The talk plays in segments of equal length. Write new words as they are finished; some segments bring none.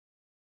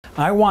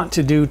I want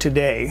to do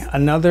today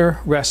another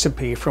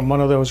recipe from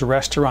one of those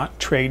restaurant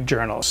trade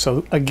journals.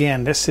 So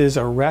again, this is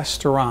a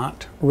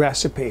restaurant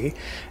recipe,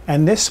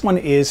 and this one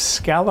is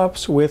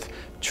scallops with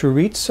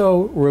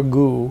chorizo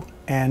ragu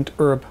and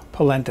herb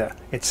polenta.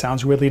 It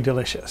sounds really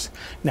delicious.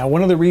 Now,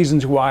 one of the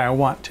reasons why I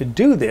want to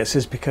do this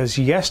is because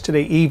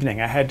yesterday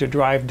evening I had to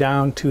drive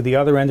down to the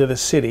other end of the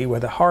city where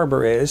the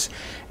harbor is,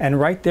 and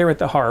right there at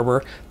the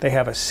harbor they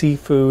have a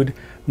seafood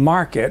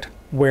market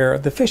where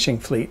the fishing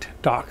fleet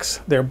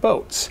docks their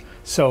boats.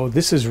 So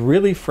this is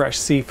really fresh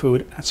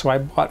seafood, so I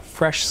bought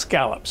fresh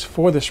scallops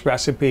for this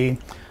recipe.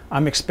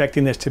 I'm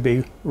expecting this to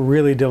be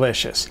really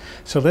delicious.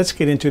 So let's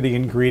get into the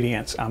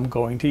ingredients I'm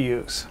going to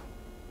use.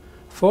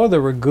 For the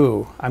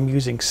ragu, I'm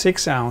using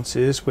 6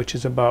 ounces, which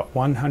is about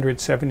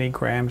 170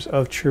 grams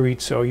of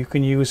chorizo. You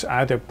can use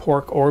either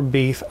pork or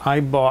beef. I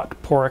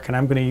bought pork and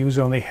I'm going to use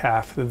only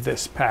half of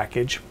this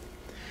package.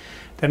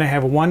 Then I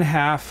have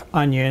 1/2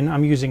 onion.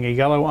 I'm using a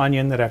yellow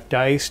onion that I've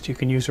diced. You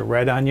can use a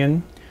red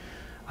onion.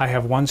 I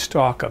have 1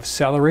 stalk of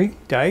celery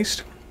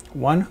diced,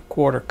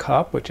 1/4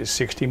 cup, which is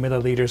 60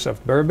 milliliters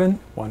of bourbon,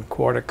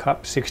 1/4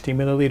 cup, 60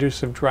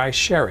 milliliters of dry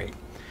sherry.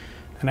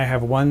 And I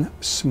have 1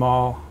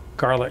 small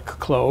garlic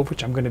clove,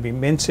 which I'm going to be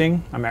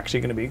mincing. I'm actually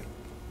going to be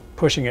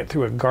pushing it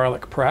through a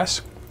garlic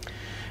press.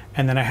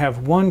 And then I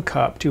have 1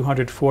 cup,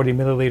 240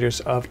 milliliters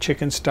of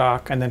chicken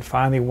stock, and then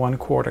finally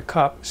 1/4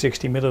 cup,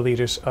 60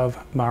 milliliters of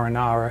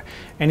marinara,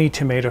 any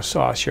tomato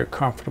sauce you're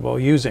comfortable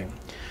using.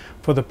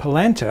 For the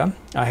polenta,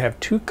 I have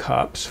 2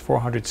 cups,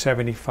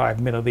 475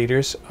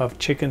 milliliters of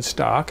chicken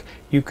stock.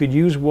 You could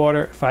use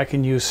water. If I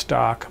can use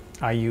stock,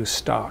 I use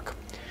stock.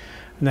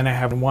 And then I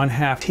have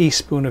 1/2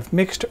 teaspoon of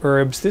mixed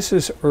herbs. This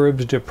is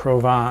herbes de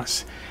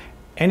Provence.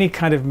 Any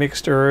kind of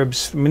mixed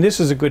herbs. I mean,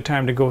 this is a good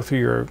time to go through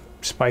your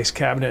spice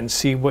cabinet and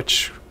see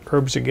which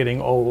herbs are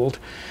getting old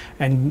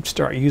and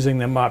start using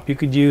them up. You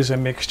could use a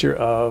mixture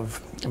of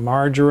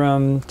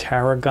marjoram,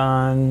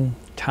 tarragon,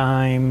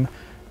 thyme,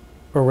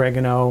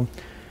 oregano,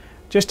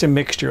 just a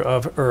mixture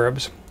of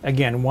herbs.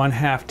 Again,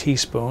 1/2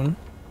 teaspoon.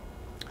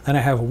 Then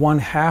I have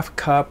 1/2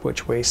 cup,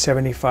 which weighs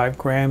 75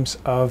 grams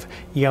of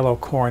yellow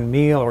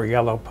cornmeal or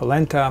yellow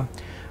polenta,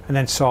 and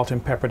then salt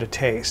and pepper to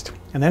taste.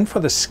 And then for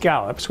the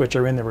scallops, which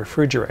are in the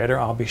refrigerator,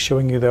 I'll be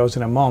showing you those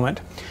in a moment.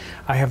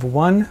 I have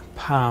 1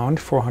 pound,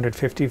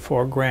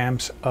 454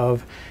 grams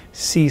of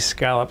sea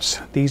scallops.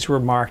 These were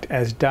marked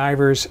as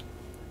divers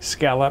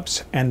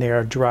scallops, and they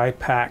are dry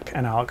packed,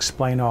 and I'll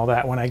explain all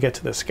that when I get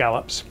to the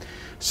scallops.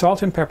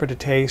 Salt and pepper to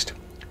taste.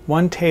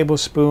 1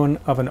 tablespoon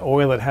of an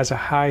oil that has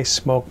a high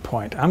smoke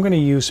point. I'm going to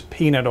use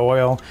peanut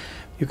oil.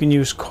 You can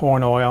use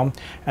corn oil.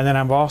 And then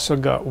I've also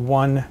got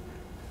 1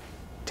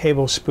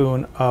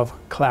 tablespoon of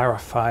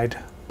clarified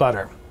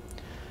butter.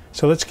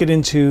 So let's get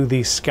into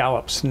the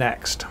scallops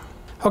next.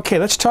 Okay,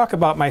 let's talk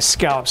about my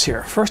scallops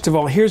here. First of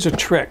all, here's a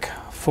trick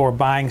for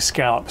buying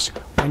scallops.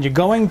 When you're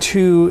going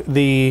to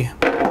the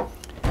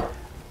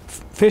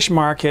fish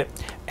market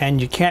and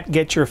you can't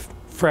get your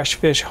fresh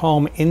fish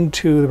home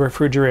into the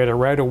refrigerator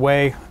right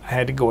away, I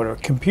had to go to a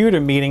computer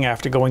meeting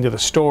after going to the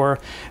store,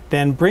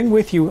 then bring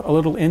with you a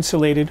little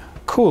insulated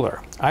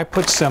cooler. I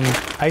put some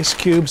ice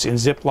cubes in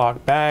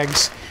Ziploc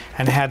bags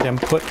and had them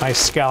put my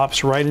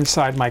scallops right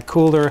inside my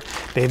cooler.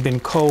 They've been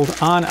cold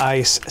on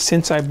ice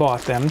since I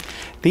bought them.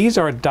 These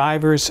are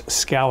divers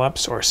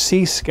scallops or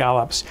sea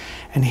scallops,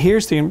 and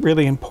here's the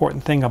really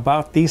important thing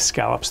about these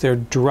scallops. They're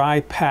dry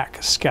pack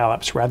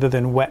scallops rather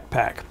than wet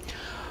pack.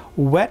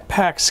 Wet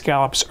pack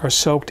scallops are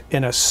soaked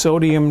in a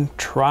sodium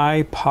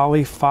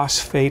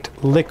tripolyphosphate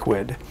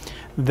liquid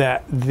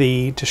that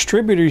the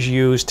distributors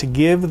use to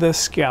give the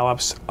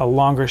scallops a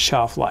longer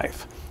shelf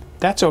life.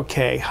 That's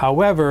okay.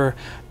 However,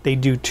 they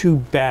do 2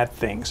 bad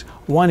things.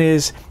 One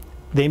is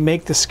they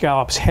make the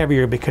scallops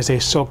heavier because they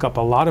soak up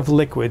a lot of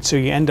liquid, so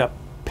you end up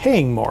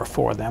paying more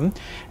for them.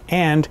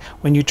 And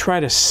when you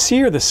try to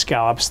sear the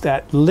scallops,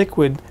 that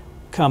liquid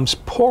comes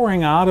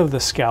pouring out of the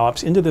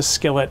scallops into the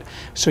skillet,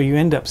 so you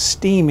end up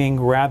steaming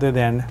rather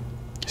than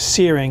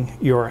searing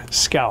your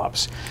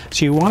scallops.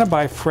 So you want to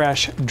buy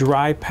fresh,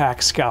 dry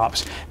pack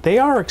scallops. They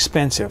are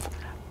expensive.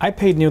 I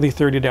paid nearly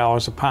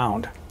 $30 a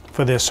pound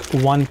for this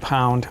 1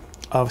 pound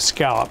of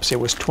scallops. It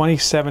was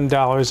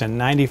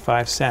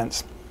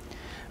 $27.95.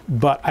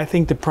 But I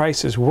think the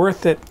price is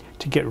worth it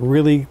to get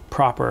really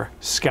proper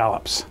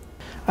scallops.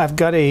 I've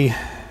got a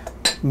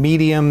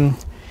medium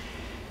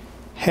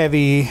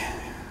heavy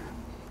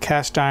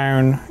cast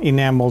iron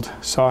enameled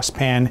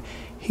saucepan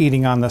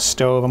heating on the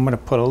stove. I'm going to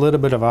put a little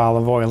bit of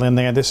olive oil in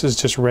there. This is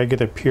just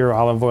regular pure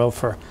olive oil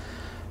for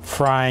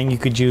frying. You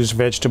could use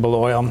vegetable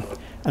oil.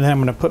 And then I'm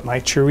going to put my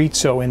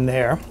chorizo in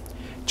there.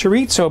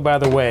 Chorizo, by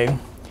the way,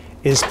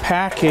 is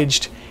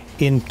packaged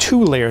in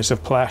 2 layers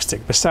of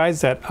plastic.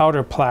 Besides that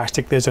outer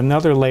plastic, there's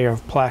another layer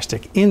of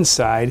plastic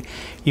inside.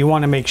 You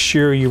want to make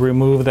sure you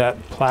remove that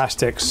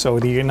plastic so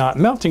that you're not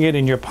melting it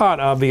in your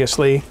pot,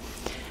 obviously.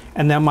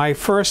 And then my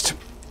first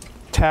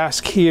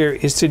task here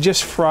is to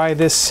just fry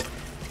this,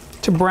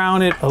 to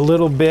brown it a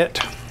little bit.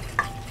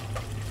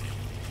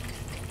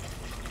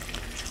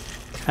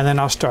 And then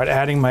I'll start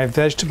adding my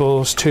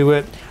vegetables to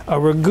it. A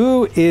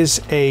ragu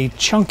is a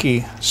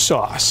chunky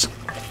sauce.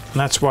 And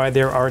that's why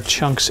there are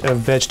chunks of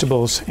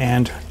vegetables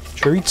and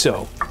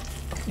chorizo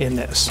in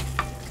this.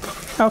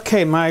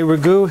 Okay, my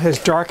ragu has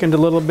darkened a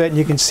little bit, and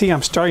you can see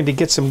I'm starting to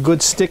get some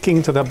good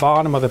sticking to the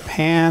bottom of the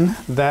pan.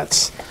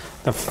 That's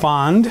the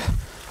fond.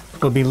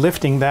 We'll be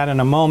lifting that in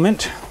a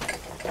moment.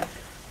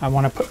 I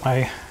want to put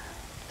my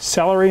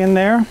celery in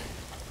there.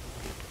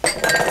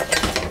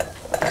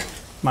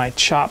 My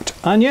chopped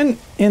onion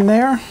in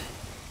there.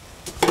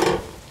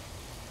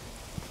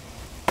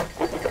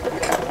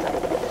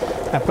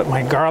 I put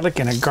my garlic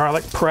in a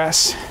garlic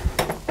press,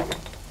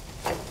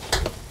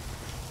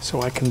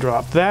 so I can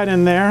drop that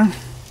in there.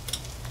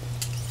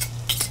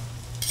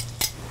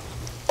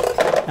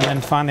 And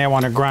then finally I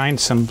want to grind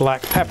some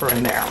black pepper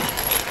in there.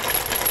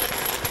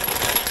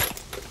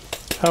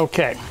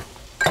 Okay.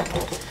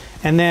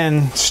 And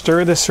then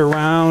stir this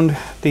around.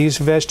 These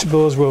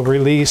vegetables will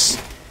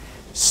release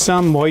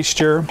some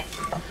moisture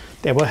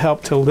that will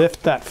help to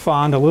lift that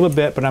fond a little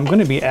bit, but I'm going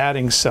to be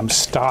adding some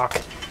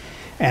stock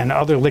and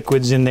other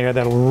liquids in there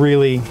that'll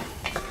really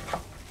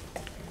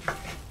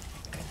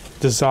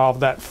dissolve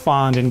that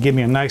fond and give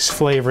me a nice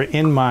flavor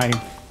in my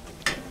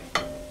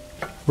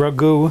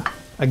ragu.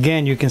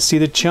 Again, you can see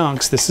the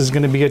chunks. This is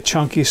going to be a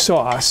chunky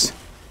sauce,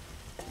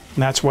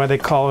 and that's why they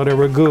call it a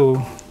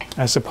ragu,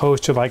 as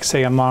opposed to, like,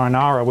 say, a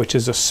marinara, which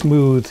is a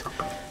smooth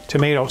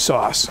tomato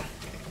sauce.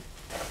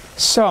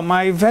 So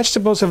my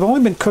vegetables have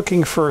only been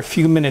cooking for a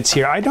few minutes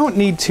here. I don't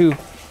need to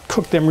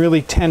cook them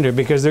really tender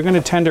because they're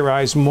going to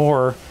tenderize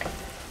more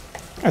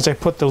as I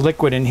put the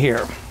liquid in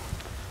here.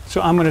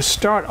 So I'm going to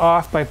start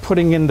off by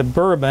putting in the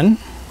bourbon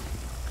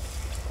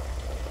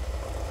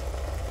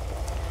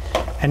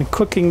and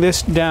cooking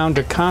this down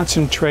to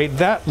concentrate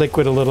that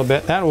liquid a little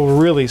bit. That will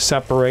really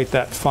separate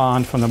that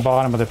fond from the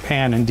bottom of the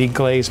pan and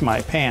deglaze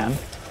my pan.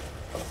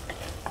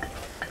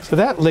 So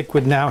that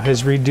liquid now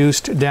has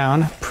reduced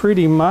down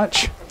pretty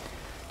much.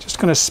 Just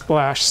going to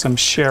splash some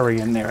sherry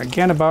in there.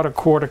 Again, about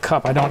 1/4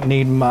 cup. I don't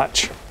need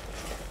much.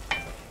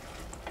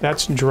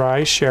 That's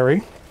dry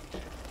sherry.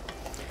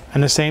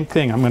 And the same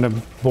thing, I'm going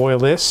to boil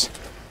this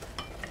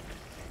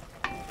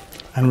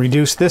and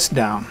reduce this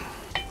down.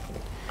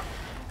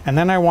 And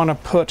then I want to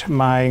put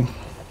my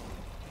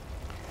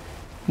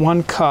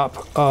 1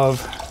 cup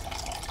of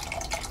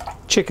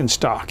chicken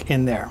stock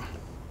in there.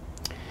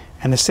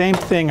 And the same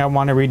thing, I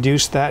want to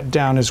reduce that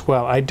down as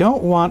well. I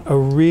don't want a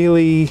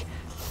really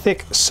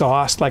thick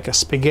sauce like a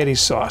spaghetti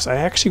sauce. I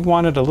actually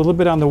want it a little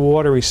bit on the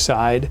watery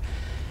side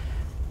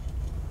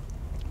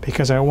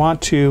because I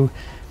want to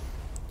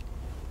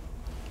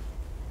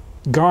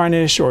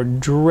garnish or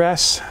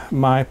dress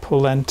my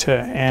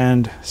polenta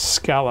and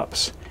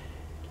scallops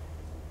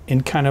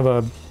in kind of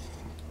a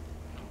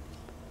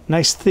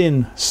nice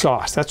thin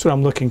sauce. That's what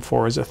I'm looking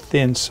for, is a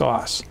thin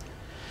sauce.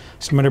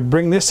 So I'm going to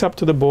bring this up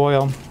to the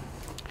boil.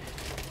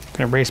 I'm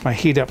going to raise my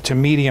heat up to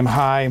medium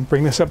high,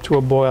 bring this up to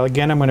a boil.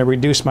 Again, I'm going to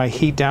reduce my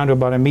heat down to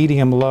about a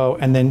medium low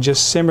and then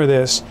just simmer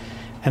this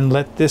and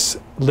let this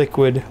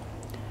liquid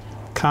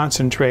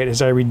concentrate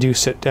as I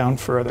reduce it down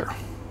further.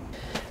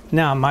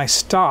 Now my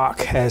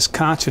stock has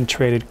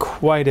concentrated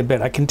quite a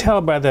bit. I can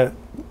tell by the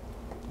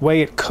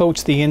way it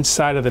coats the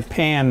inside of the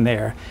pan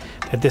there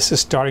that this is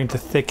starting to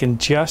thicken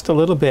just a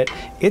little bit.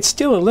 It's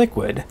still a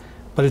liquid,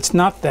 but it's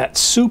not that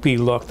soupy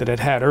look that it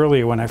had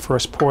earlier when I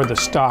first poured the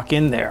stock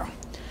in there.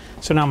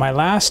 So now my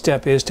last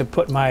step is to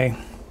put my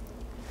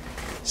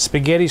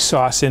spaghetti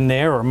sauce in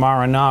there, or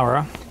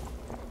marinara.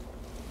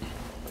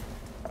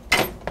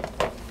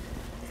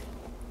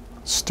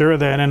 Stir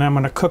that, and I'm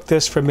going to cook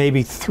this for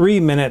maybe 3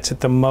 minutes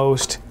at the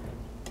most.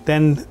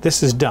 Then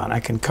this is done.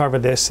 I can cover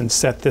this and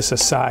set this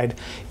aside.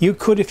 You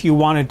could, if you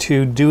wanted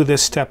to, do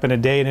this step in a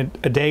day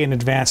in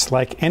advance,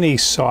 like any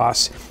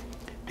sauce.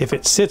 If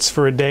it sits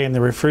for a day in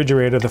the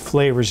refrigerator, the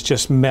flavors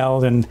just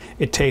meld and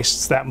it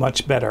tastes that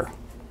much better.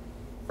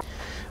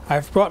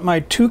 I've brought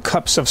my 2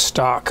 cups of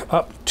stock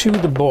up to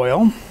the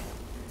boil.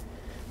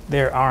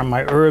 There are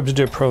my herbes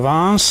de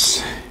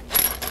Provence.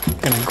 I'm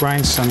going to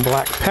grind some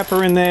black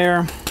pepper in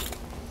there.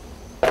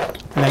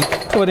 And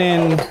then put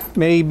in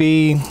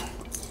maybe,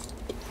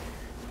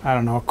 I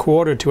don't know,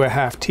 1/4 to a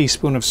 1/2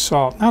 teaspoon of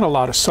salt. Not a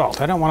lot of salt.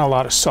 I don't want a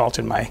lot of salt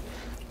in my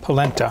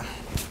polenta.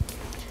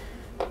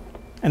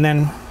 And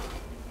then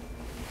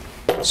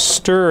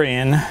stir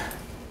in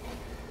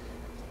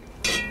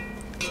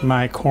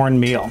my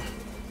cornmeal.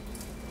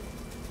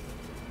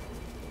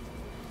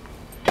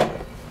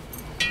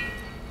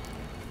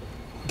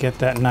 Get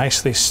that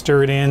nicely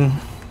stirred in.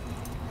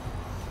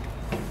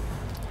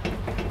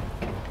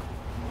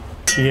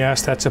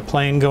 Yes, that's a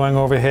plane going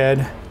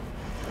overhead.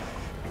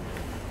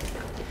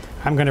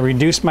 I'm going to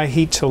reduce my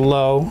heat to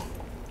low.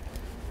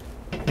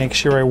 Make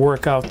sure I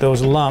work out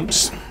those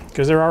lumps,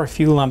 because there are a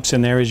few lumps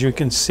in there, as you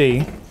can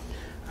see.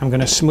 I'm going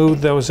to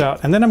smooth those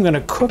out, and then I'm going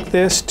to cook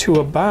this to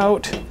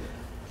about,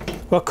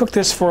 well, cook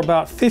this for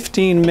about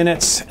 15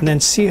 minutes and then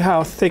see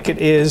how thick it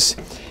is.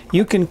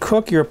 You can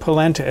cook your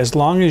polenta as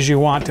long as you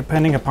want,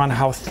 depending upon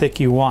how thick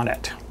you want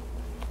it.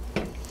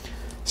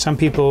 Some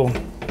people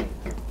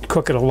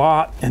cook it a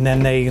lot and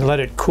then they let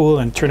it cool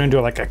and turn into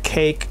like a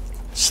cake,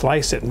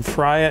 slice it and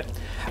fry it.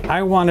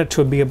 I want it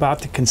to be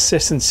about the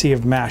consistency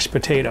of mashed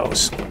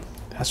potatoes.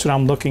 That's what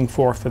I'm looking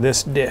for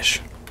this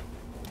dish.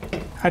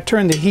 I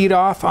turned the heat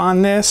off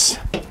on this.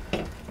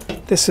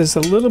 This is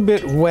a little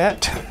bit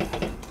wet,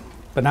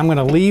 but I'm going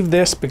to leave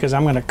this because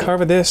I'm going to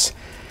cover this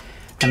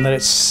and let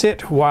it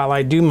sit while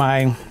I do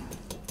my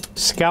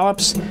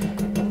scallops,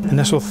 and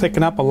this will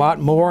thicken up a lot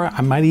more.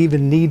 I might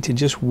even need to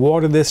just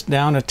water this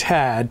down a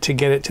tad to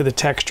get it to the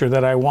texture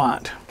that I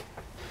want.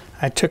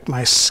 I took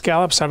my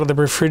scallops out of the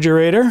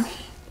refrigerator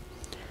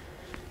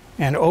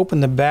and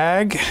opened the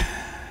bag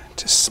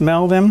to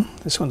smell them.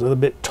 This one's a little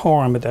bit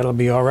torn, but that'll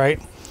be all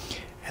right.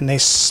 And they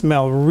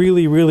smell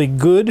really, really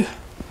good.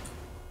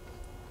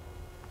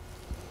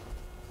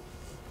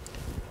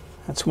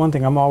 That's one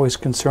thing I'm always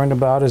concerned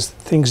about, is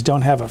things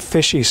don't have a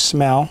fishy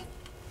smell.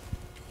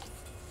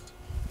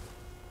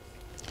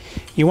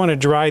 You want to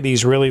dry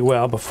these really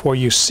well before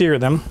you sear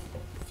them.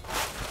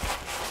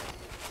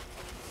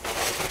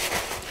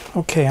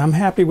 Okay, I'm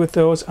happy with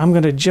those. I'm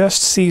going to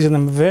just season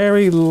them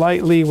very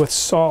lightly with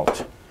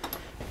salt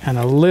and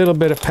a little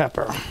bit of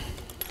pepper.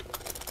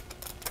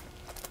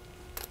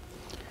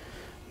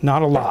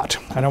 Not a lot.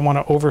 I don't want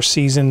to over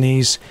season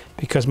these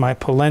because my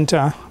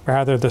polenta,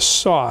 rather the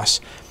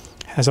sauce,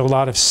 has a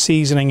lot of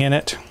seasoning in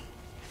it.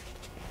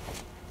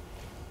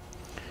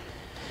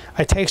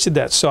 I tasted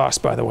that sauce,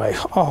 by the way.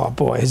 Oh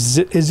boy, is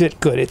it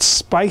good. It's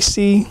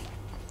spicy,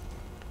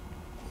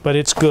 but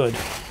it's good.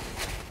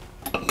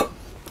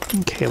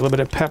 Okay, a little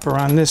bit of pepper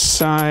on this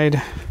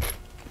side.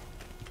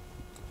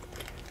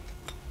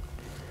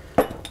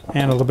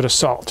 And a little bit of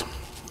salt.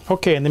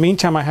 Okay, in the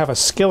meantime, I have a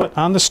skillet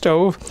on the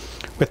stove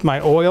with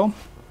my oil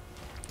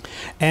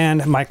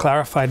and my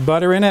clarified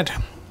butter in it.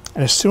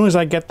 And as soon as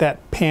I get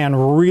that pan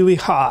really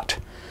hot,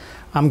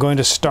 I'm going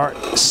to start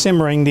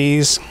simmering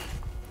these.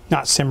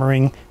 Not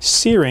simmering,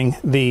 searing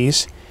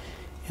these.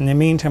 In the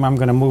meantime, I'm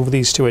going to move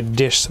these to a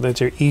dish so that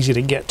they're easy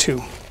to get to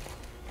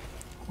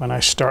when I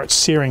start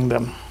searing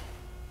them.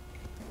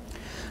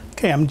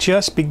 Okay, I'm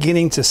just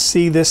beginning to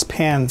see this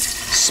pan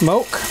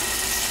smoke.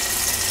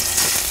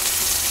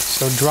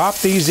 So drop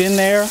these in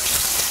there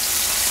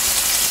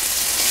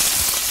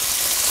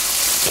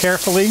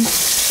carefully,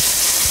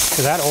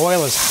 because that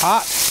oil is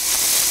hot.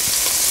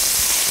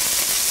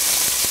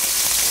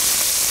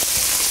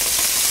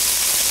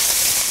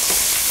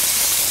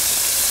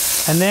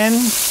 And then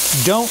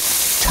don't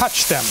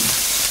touch them.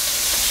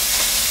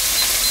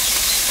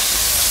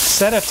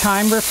 Set a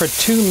timer for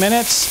 2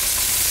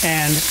 minutes,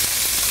 and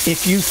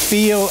if you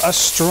feel a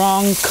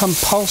strong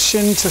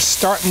compulsion to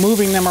start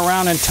moving them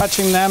around and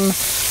touching them,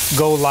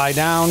 go lie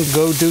down,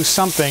 go do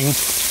something,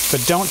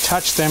 but don't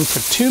touch them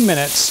for 2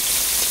 minutes,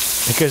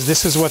 because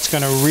this is what's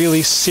going to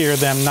really sear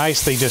them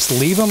nicely. Just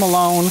leave them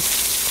alone.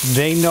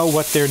 They know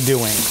what they're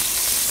doing.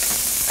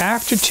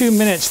 After 2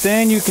 minutes,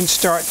 then you can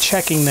start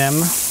checking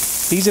them.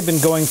 These have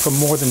been going for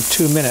more than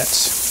 2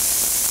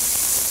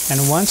 minutes.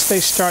 And once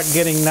they start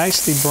getting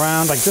nicely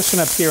browned, like this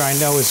one up here I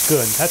know is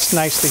good. That's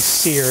nicely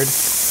seared.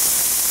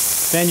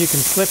 Then you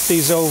can flip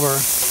these over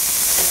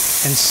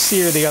and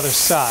sear the other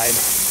side.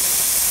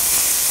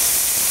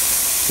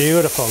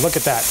 Beautiful, look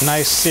at that,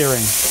 nice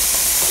searing.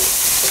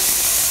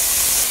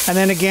 And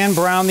then again,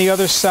 brown the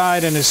other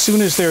side, and as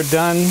soon as they're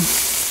done,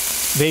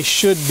 they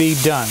should be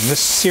done. This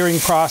searing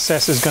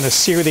process is going to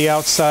sear the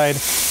outside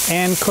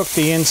and cook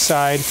the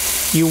inside.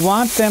 You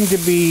want them to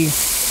be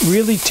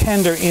really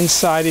tender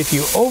inside. If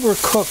you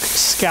overcook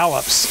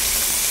scallops,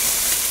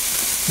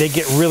 they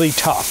get really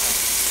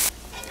tough.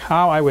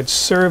 How I would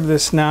serve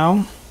this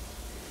now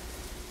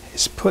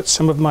is put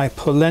some of my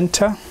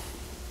polenta.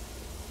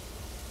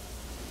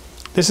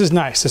 This is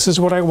nice. This is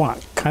what I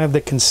want. Kind of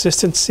the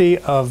consistency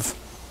of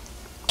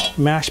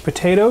mashed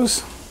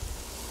potatoes.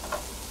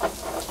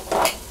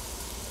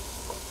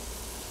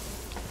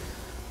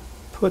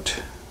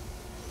 Put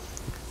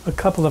a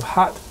couple of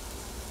hot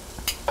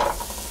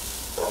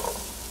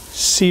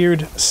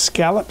seared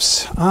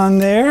scallops on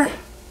there.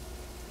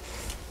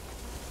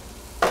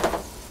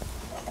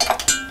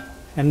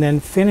 And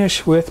then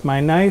finish with my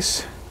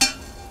nice,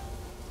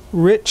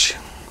 rich,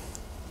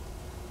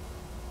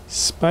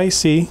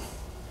 spicy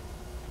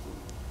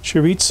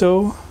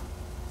Chorizo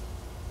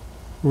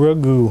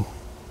Ragu.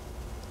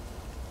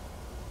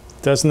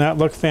 Doesn't that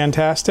look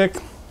fantastic?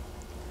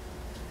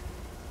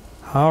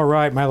 All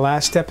right, my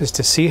last step is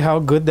to see how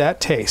good that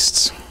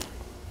tastes.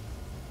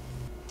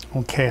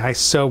 Okay, I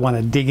so want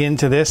to dig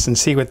into this and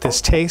see what this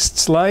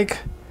tastes like.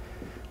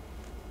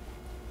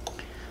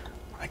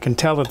 I can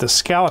tell that the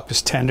scallop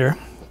is tender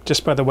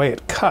just by the way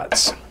it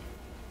cuts.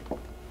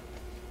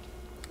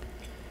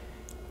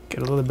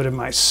 Get a little bit of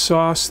my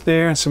sauce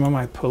there and some of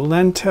my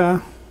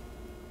polenta.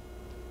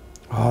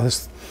 Oh,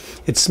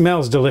 it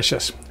smells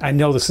delicious. I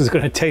know this is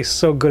going to taste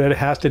so good. It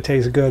has to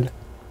taste good.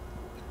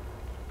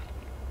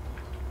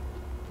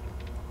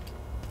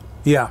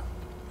 Yeah,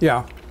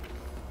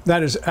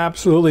 that is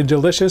absolutely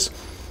delicious.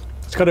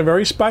 It's got a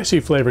very spicy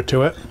flavor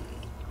to it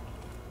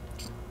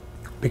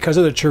because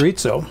of the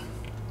chorizo,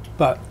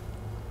 but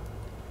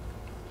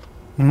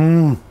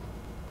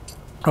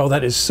Oh,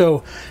 that is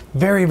so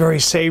very, very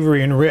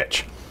savory and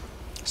rich.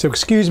 So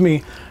excuse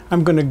me,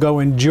 I'm going to go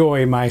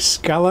enjoy my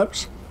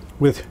scallops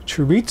with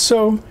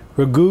chorizo,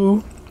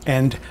 ragu,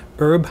 and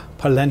herb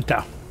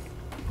polenta.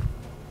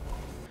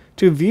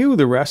 To view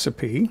the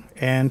recipe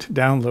and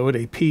download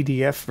a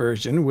PDF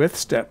version with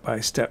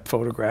step-by-step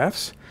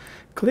photographs,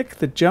 click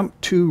the Jump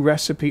to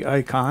Recipe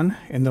icon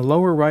in the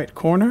lower right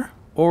corner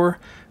or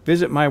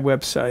visit my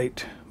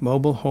website,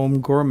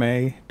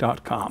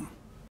 mobilehomegourmet.com.